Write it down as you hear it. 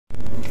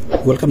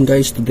Welcome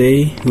guys,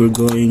 today we're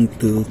going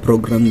to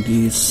program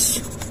this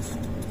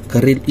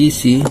Carel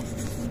EC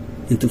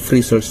into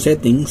freezer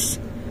settings,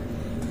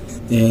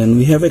 and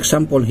we have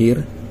example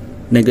here,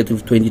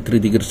 negative 23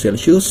 degrees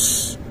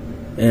Celsius,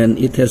 and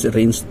it has a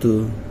range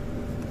to,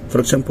 for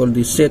example,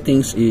 the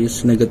settings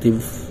is negative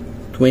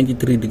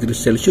 23 degrees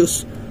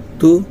Celsius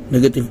to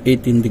negative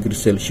 18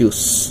 degrees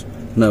Celsius.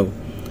 Now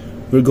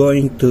we're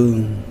going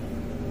to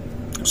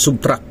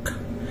subtract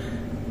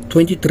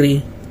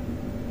 23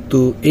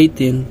 to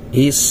 18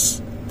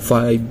 is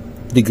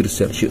 5 degrees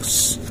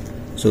Celsius.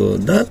 So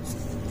that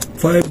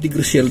 5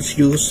 degrees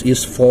Celsius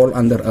is fall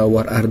under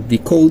our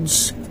RD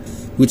codes,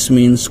 which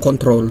means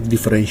control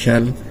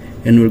differential,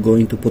 and we're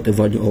going to put a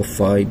value of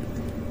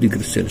 5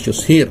 degrees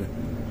Celsius here,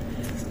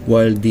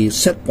 while the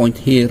set point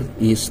here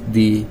is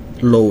the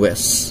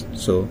lowest.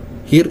 So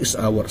here is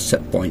our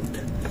set point.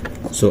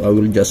 So I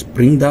will just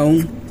bring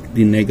down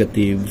the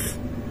negative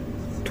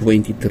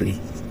 23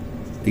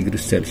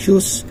 degrees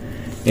Celsius,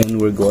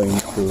 and we're going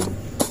to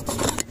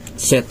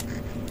set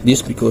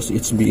this because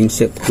it's being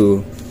set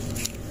to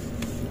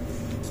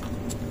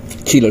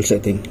chiller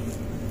setting.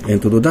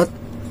 And to do that,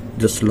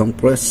 just long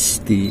press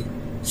the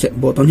set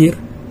button here.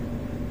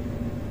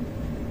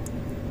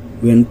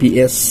 When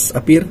PS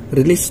appear,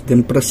 release,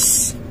 then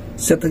press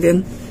set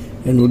again,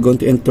 and we're going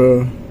to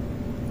enter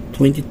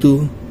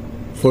 22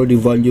 for the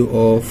value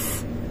of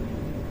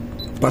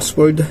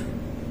password.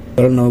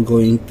 We're now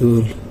going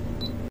to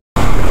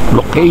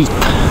locate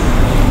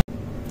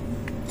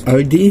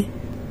RD,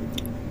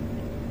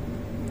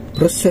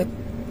 press set,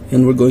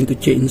 and we're going to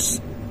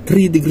change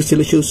 3 degrees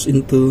Celsius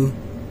into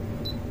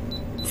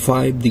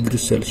 5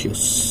 degrees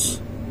Celsius.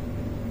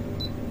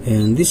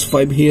 And this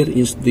 5 here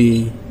is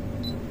the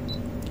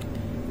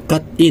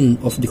cut in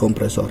of the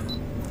compressor.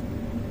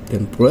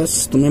 Then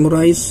press to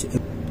memorize.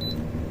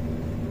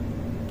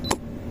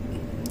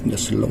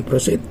 Just long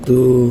press it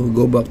to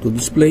go back to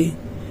display,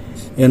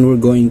 and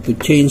we're going to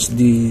change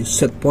the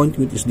set point,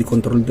 which is the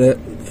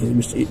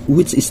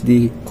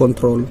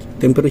control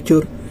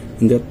temperature,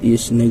 and that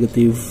is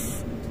negative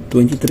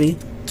 23.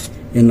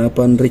 And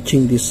upon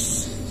reaching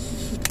this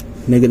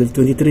negative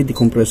 23, the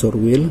compressor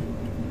will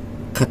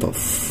cut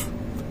off.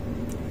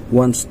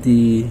 Once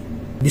the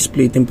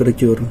display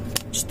temperature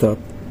start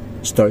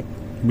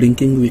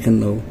blinking, we can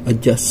now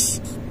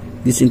adjust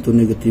this into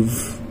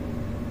negative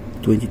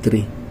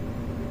 23.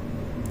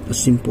 As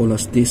simple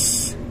as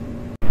this.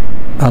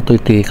 Ato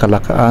iti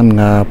kalakaan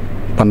nga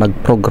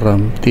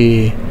panag-program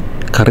ti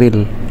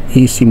Carel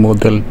EC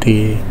model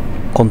ti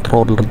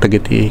controller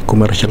dagiti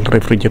commercial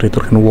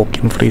refrigerator and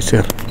walk-in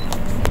freezer.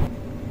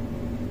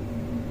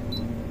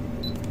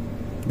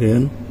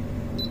 Then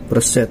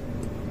press set,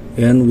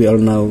 and we are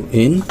now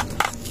in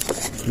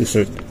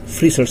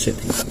freezer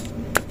setting.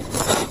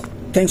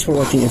 Thanks for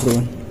watching,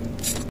 everyone.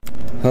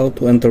 How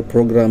to enter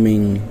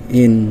programming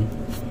in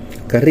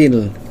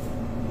Carel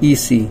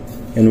EC,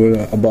 and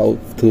we're about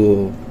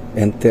to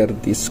enter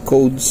these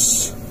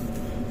codes.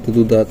 To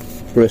do that,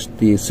 press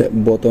the set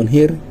button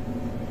here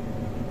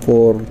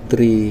for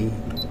 3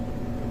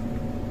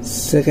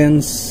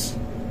 seconds.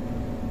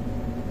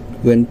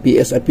 When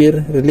PS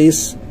appear,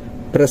 release,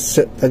 press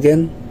set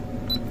again,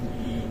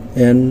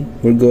 and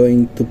we're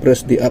going to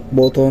press the up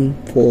button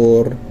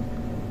for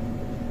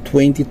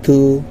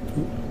 22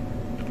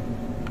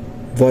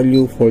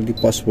 value for the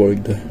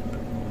password.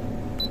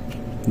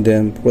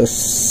 Then press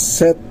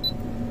set,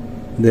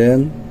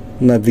 then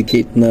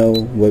navigate now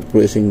by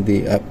pressing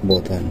the up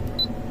button,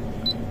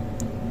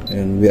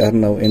 and we are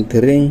now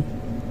entering,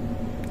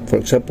 for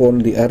example,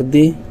 the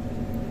RD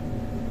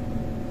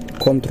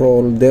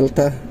control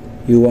delta.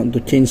 You want to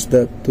change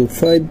that to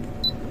 5,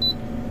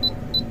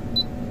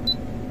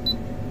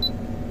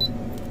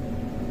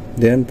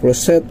 then press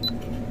set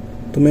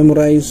to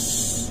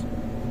memorize.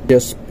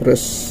 Just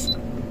press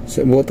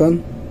set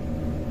button,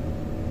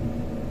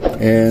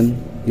 and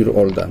you're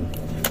all done.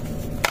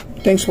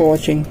 Thanks for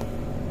watching.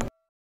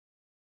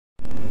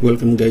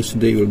 Welcome guys,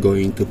 today we're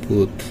going to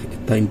put a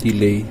time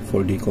delay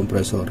for the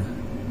compressor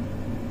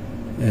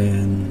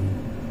and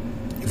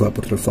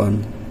evaporator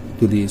fan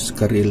to this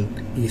Carel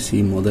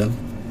EC model.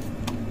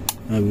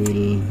 I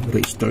will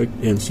restart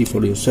and see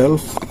for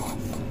yourself.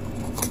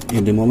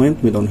 In the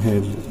moment we don't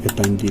have a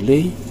time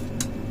delay,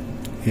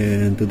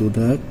 and to do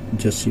that,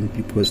 just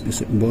simply press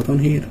this button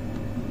here,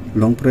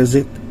 long press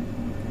it.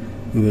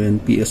 When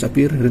PS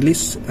appear,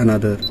 release,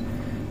 another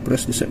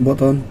press the set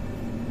button,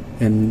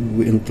 and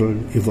we enter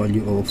a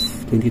value of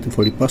 22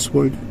 for the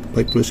password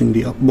by pressing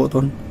the up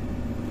button.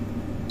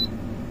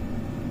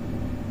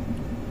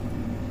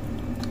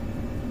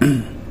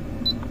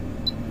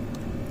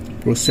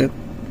 Press set,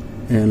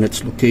 and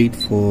let's locate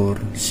for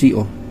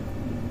CO.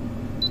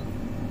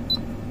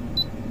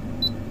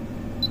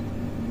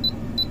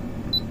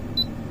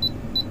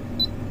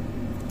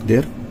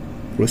 There,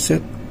 press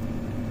set,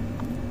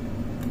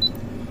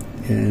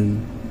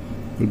 and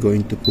we're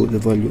going to put the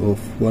value of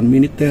 1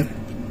 minute there.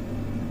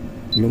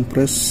 Long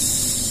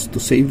press to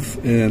save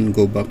and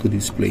go back to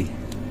display,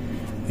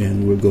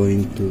 and we're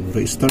going to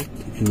restart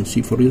and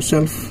see for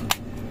yourself.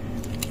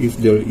 if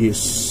there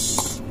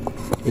is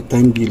a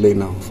time delay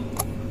now.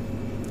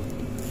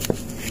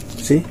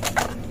 See,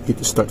 it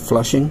start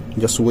flashing.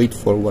 Just wait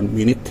for 1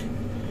 minute.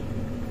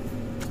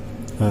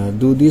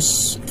 Do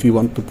this if you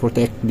want to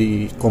protect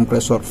the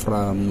compressor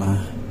from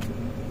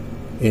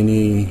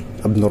any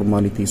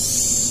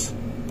abnormalities,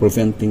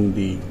 preventing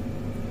the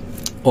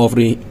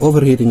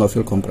overheating of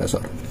your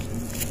compressor.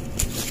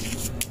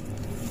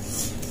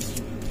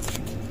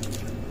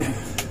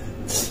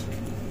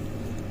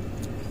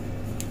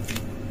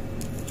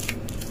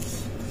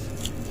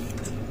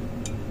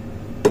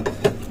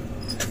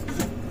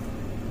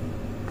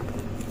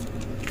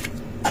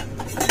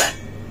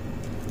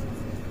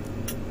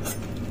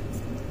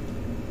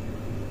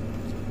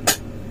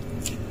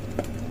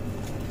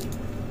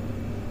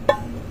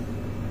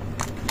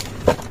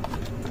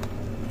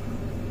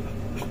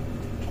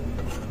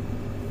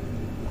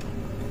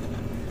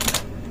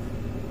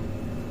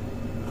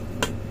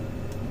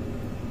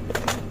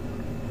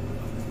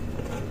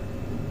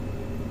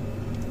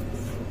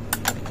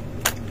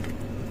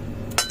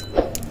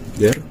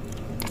 There,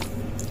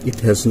 it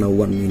has now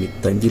 1 minute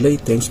time delay.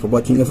 Thanks for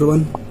watching,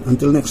 everyone.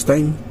 Until next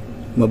time,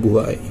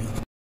 mabuhay.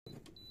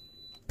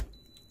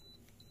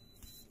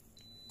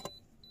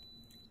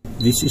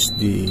 This is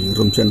the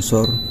room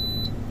sensor.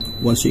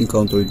 Once you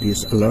encounter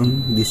this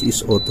alarm, this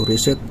is auto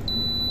reset.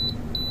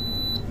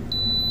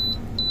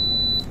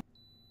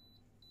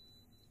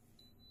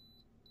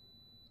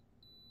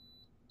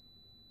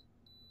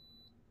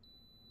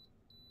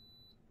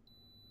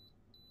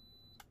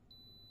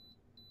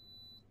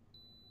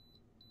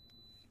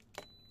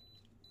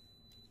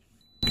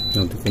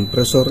 Now the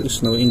compressor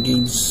is now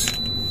engaged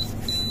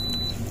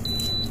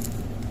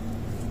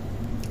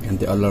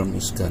and the alarm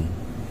is gone.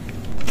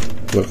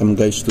 Welcome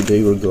guys,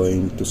 today we're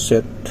going to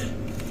set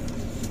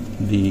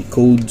the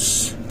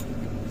codes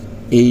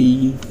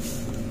AL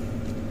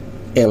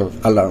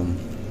alarm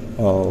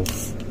of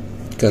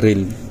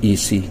Carel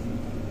EC.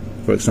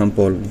 For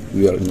example,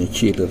 we are in a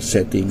chiller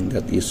setting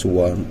that is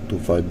 1 to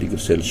 5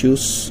 degrees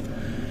Celsius,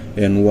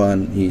 and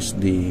 1 is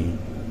the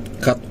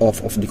cut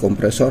off of the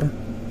compressor.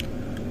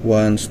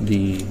 Once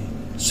the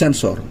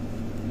sensor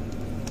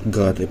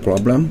got a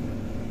problem,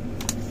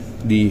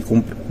 the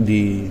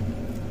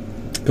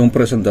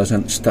compression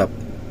doesn't stop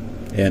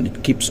and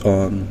it keeps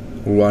on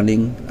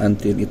running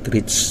until it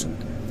reaches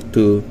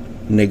to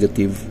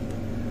negative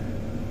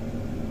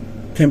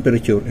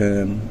temperature,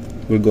 and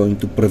we're going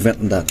to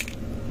prevent that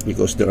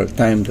because there are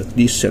times that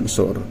this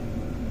sensor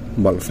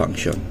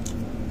malfunction.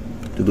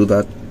 To do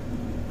that,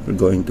 we're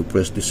going to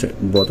press this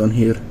button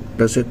here,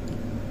 press it.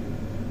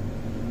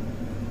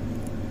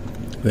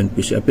 When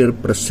PC appear,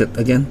 press set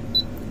again,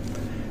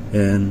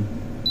 and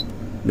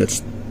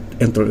let's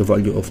enter a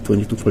value of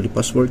 22 for the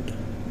password.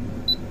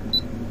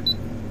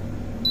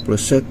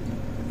 Press set,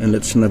 and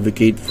let's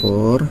navigate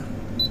for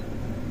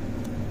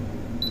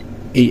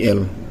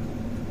AL.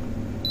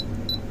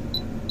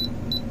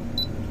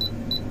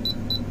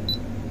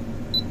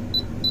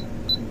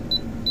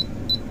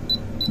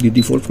 The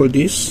default for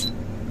this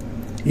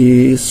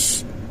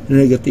is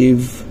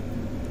negative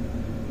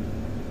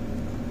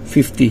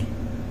 50.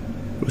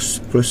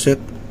 Press set.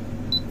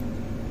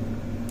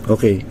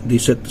 Okay,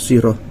 this set to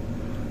 0.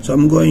 So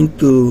I'm going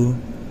to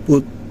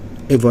put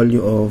a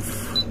value of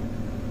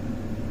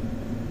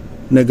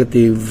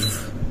negative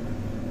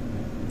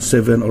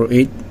 7 or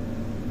 8.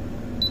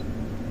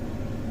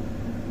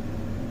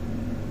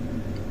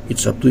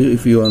 It's up to you.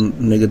 If you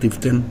want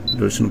negative 10,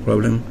 there's no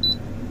problem.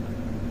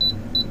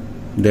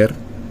 There.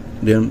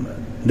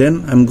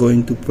 Then I'm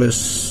going to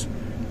press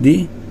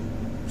the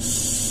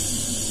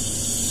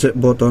set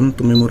button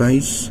to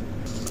memorize.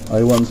 I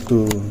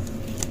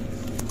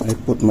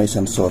put my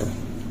sensor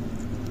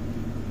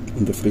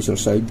in the freezer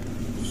side,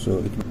 so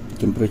the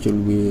temperature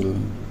will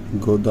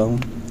go down.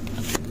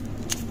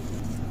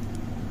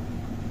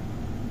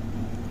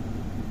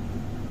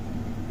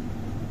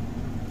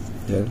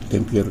 There,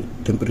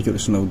 temperature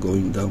is now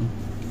going down,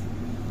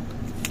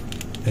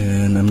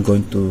 and I'm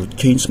going to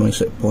change my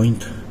set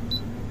point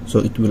so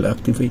it will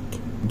activate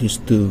this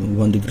to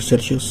 1 degree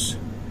Celsius.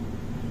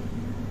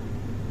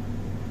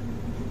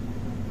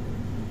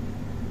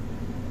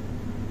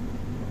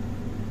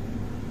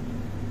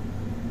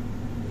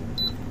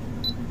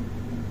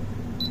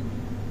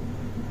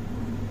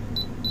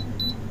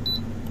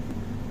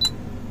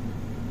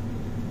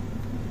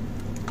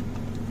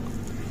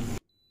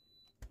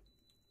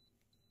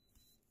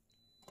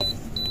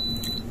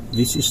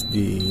 This is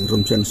the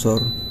room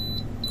sensor.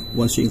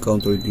 Once you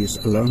encounter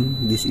this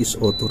alarm, this is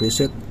auto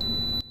reset.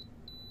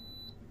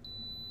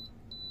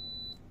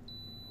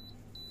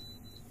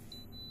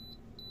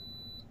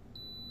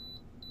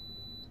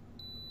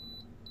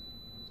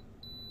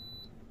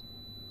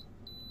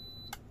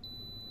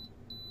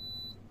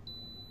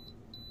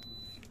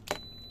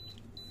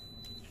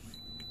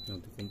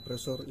 Now the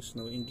compressor is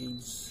now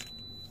engaged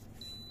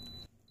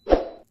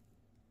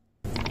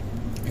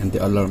and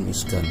the alarm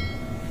is gone.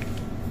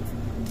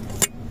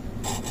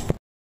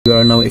 We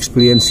are now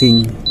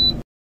experiencing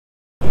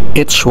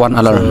H1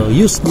 alarm. So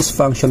use this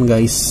function,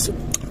 guys,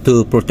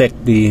 to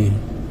protect the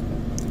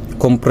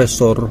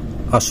compressor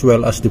as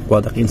well as the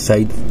product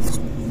inside.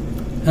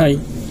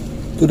 Hi,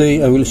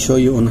 today I will show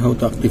you on how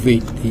to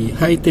activate the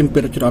high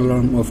temperature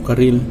alarm of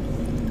Carel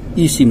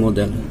EC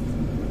model.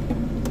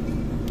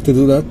 To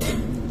do that,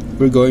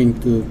 we're going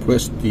to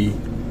press the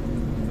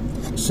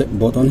set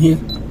button here.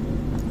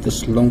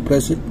 Just long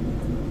press it.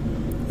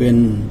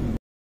 When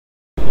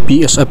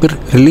PS appear,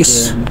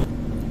 release.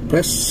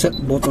 Press set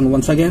button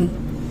once again,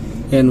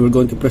 and we're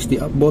going to press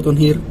the up button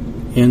here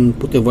and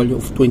put a value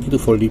of 22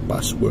 for the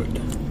password.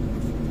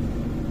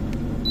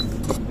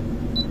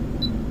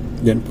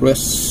 Then press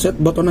set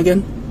button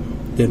again,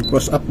 then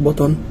press up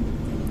button,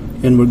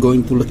 and we're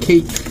going to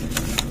locate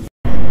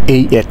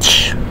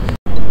AH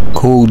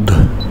code.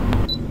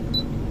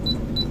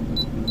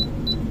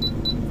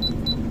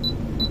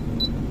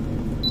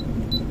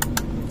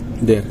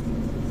 There,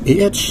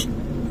 AH,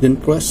 then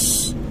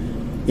press,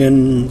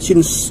 and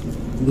since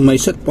my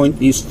set point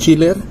is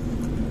chiller,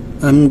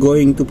 I'm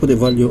going to put a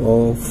value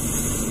of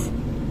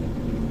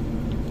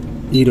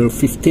either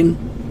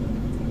 15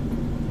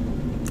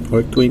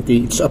 or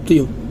 20, it's up to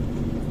you.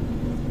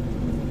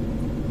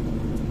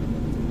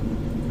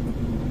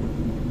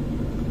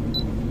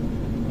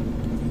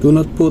 Do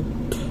not put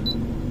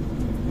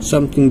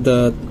something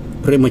that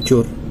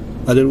premature,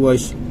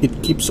 otherwise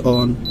it keeps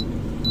on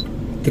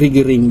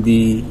triggering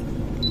the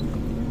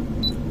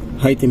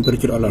high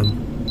temperature alarm,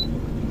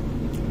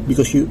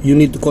 because you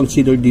need to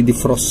consider the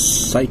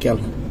defrost cycle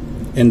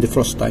and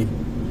defrost time.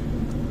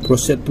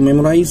 Press set to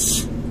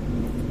memorize,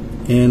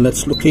 and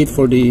let's locate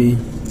for the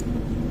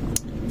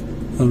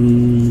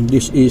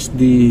this is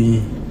the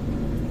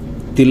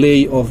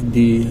delay of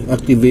the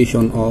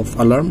activation of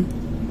alarm.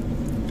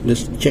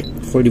 Let's check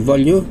for the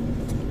value.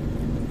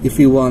 If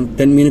you want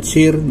 10 minutes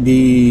here,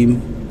 the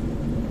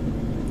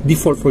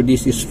default for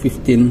this is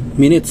 15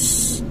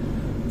 minutes.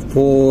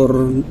 For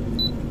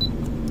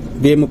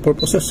demo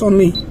purposes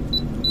only,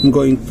 I'm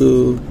going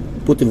to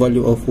put a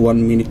value of 1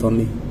 minute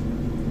only.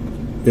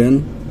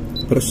 Then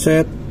press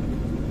set,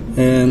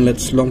 and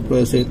let's long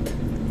press it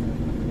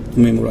to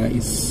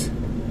memorize.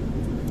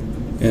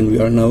 And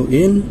we are now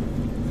in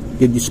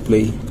the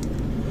display.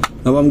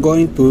 Now I'm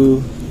going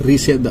to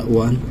reset that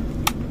one,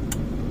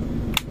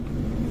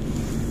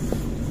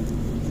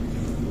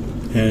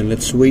 and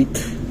let's wait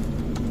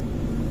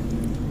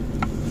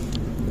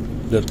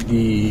that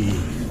the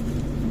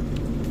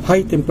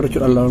high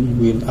temperature alarm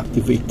will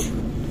activate.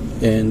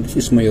 And this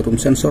is my room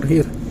sensor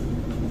here.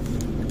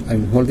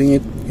 I'm holding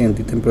it, and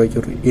the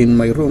temperature in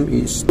my room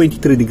is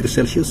 23 degrees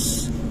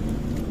Celsius.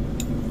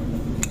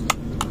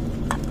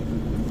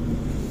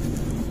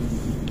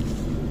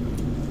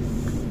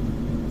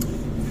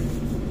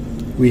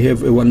 We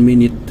have a 1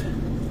 minute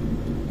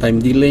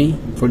time delay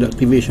for the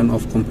activation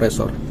of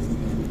compressor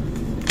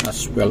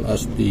as well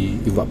as the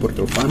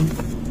evaporator fan.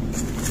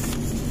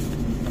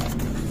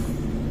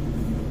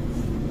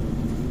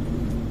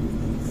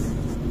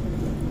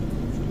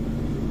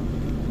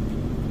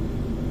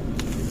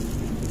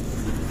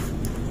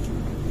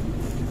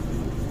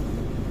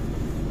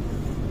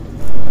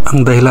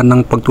 Ang dahilan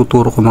ng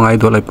pagtuturo ko mga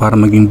idol ay para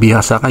maging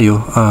bihasa kayo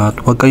at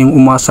huwag kayong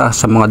umasa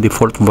sa mga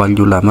default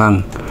value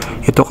lamang.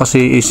 Ito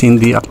kasi is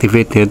hindi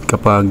activated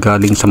kapag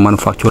galing sa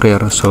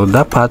manufacturer, so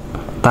dapat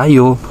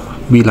tayo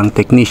bilang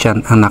technician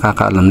ang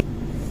nakakaalam.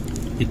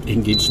 It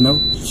engaged now.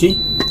 See,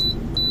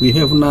 we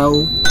have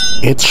now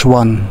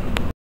H1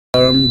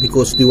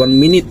 because the 1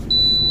 minute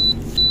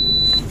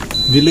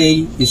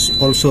delay is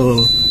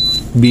also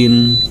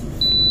been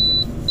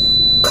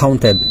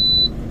counted,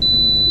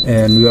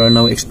 and we are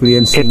now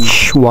experiencing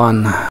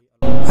H1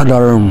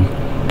 alarm.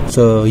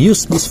 So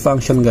use this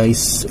function,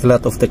 guys. A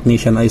lot of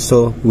technician I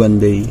saw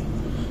when they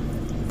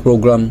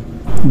program,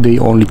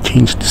 they only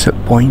change the set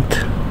point.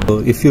 so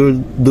if you're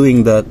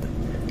doing that,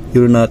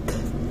 you're not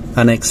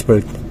an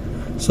expert.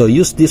 So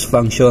use this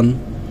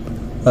function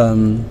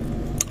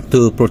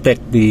to protect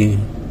the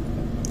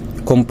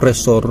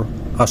compressor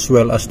as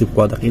well as the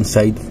product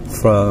inside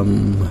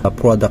from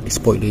product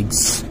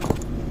spoilage.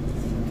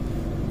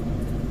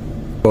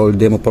 For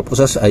demo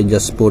purposes, I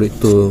just put it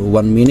to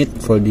 1 minute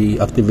for the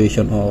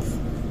activation of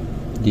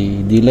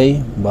the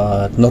delay,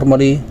 but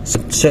normally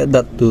set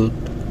that to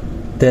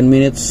 10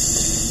 minutes,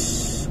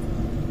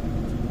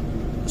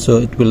 so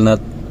it will not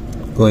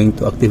going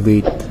to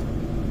activate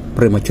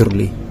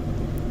prematurely.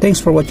 Thanks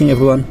for watching,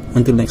 everyone.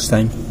 Until next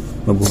time,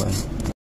 mabuhay.